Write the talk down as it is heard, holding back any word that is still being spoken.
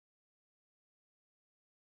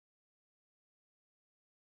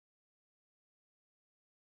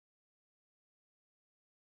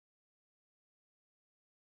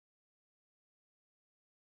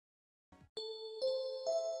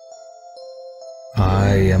I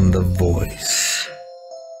am the voice,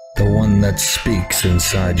 the one that speaks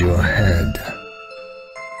inside your head,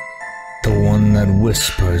 the one that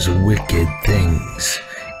whispers wicked things,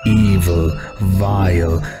 evil,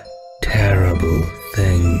 vile, terrible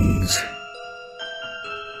things.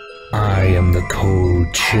 I am the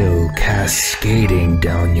cold chill cascading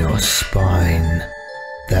down your spine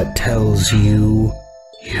that tells you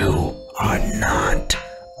you are not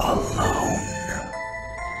alone.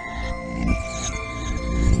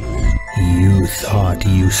 You thought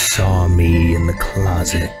you saw me in the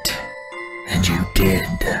closet, and you did.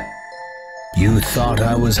 You thought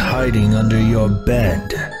I was hiding under your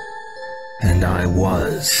bed, and I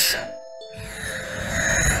was.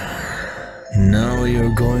 Now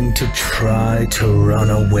you're going to try to run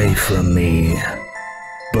away from me,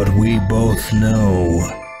 but we both know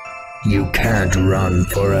you can't run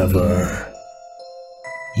forever.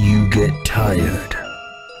 You get tired.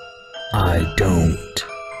 I don't.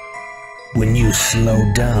 When you slow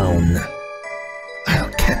down, I'll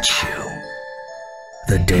catch you.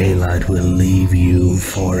 The daylight will leave you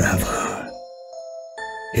forever.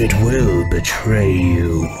 It will betray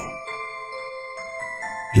you.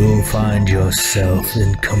 You'll find yourself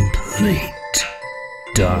in complete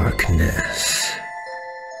darkness.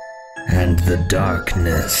 And the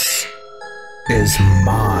darkness is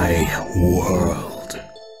my world.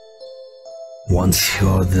 Once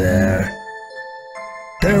you're there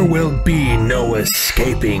will be no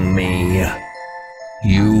escaping me.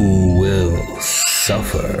 You will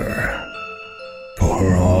suffer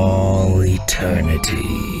for all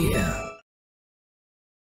eternity.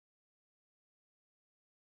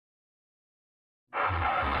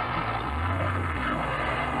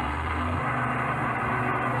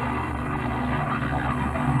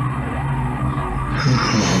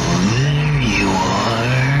 There you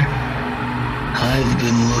are. I've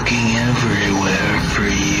been looking everywhere for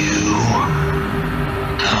you.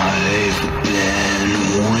 I've been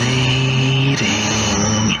waiting.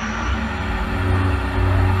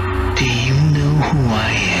 Do you know who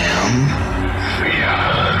I am?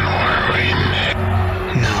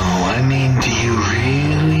 No, I mean, do you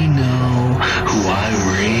really know who I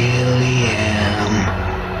really am?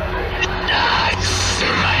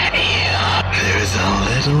 There's a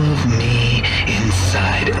little of me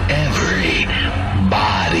inside every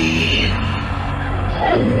body.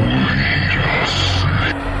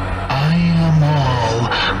 I am all,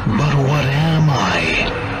 but what am I?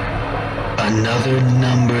 Another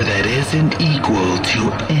number that isn't equal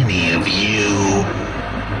to any of you.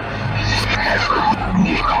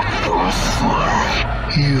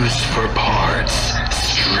 Used for parts,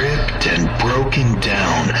 stripped and broken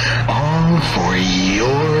down, all for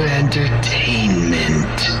your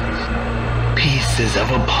entertainment. Pieces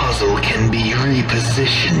of a puzzle can be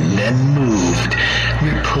repositioned and moved,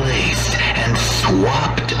 replaced and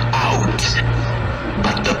swapped out.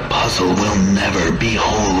 But the puzzle will never be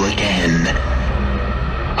whole again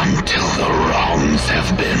until the wrongs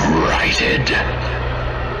have been righted.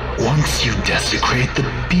 Once you desecrate the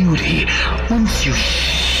beauty, once you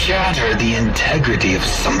shatter the integrity of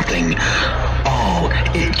something, all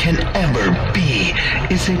it can ever be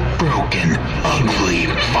is a broken, ugly,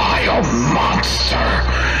 vile monster.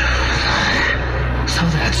 So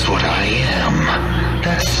that's what I am.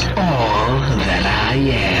 That's all that I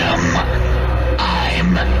am.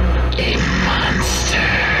 I'm a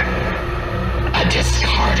monster. A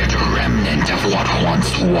discarded remnant of what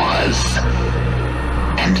once was.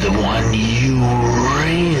 And the one you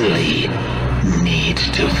really need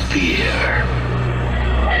to fear.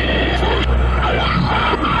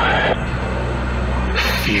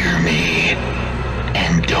 Fear me,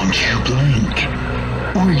 and don't you blink,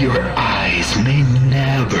 or your eyes may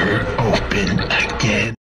never open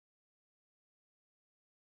again.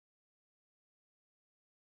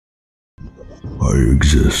 I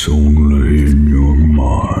exist only in your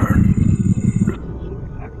mind.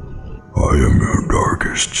 I am your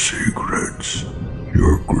darkest secrets,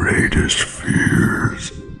 your greatest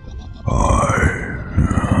fears. I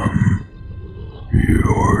am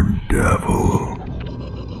your devil.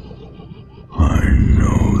 I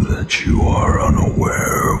know that you are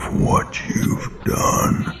unaware of what you've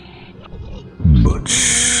done, but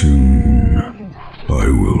soon I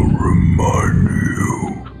will remind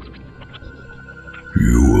you.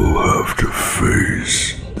 You will have to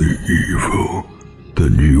face the evil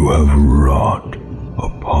that you have wrought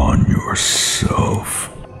upon yourself.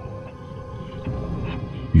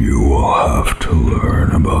 You will have to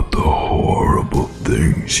learn about the horrible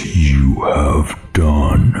things you have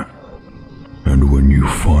done. And when you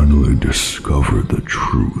finally discover the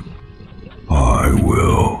truth, I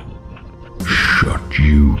will shut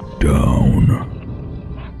you down.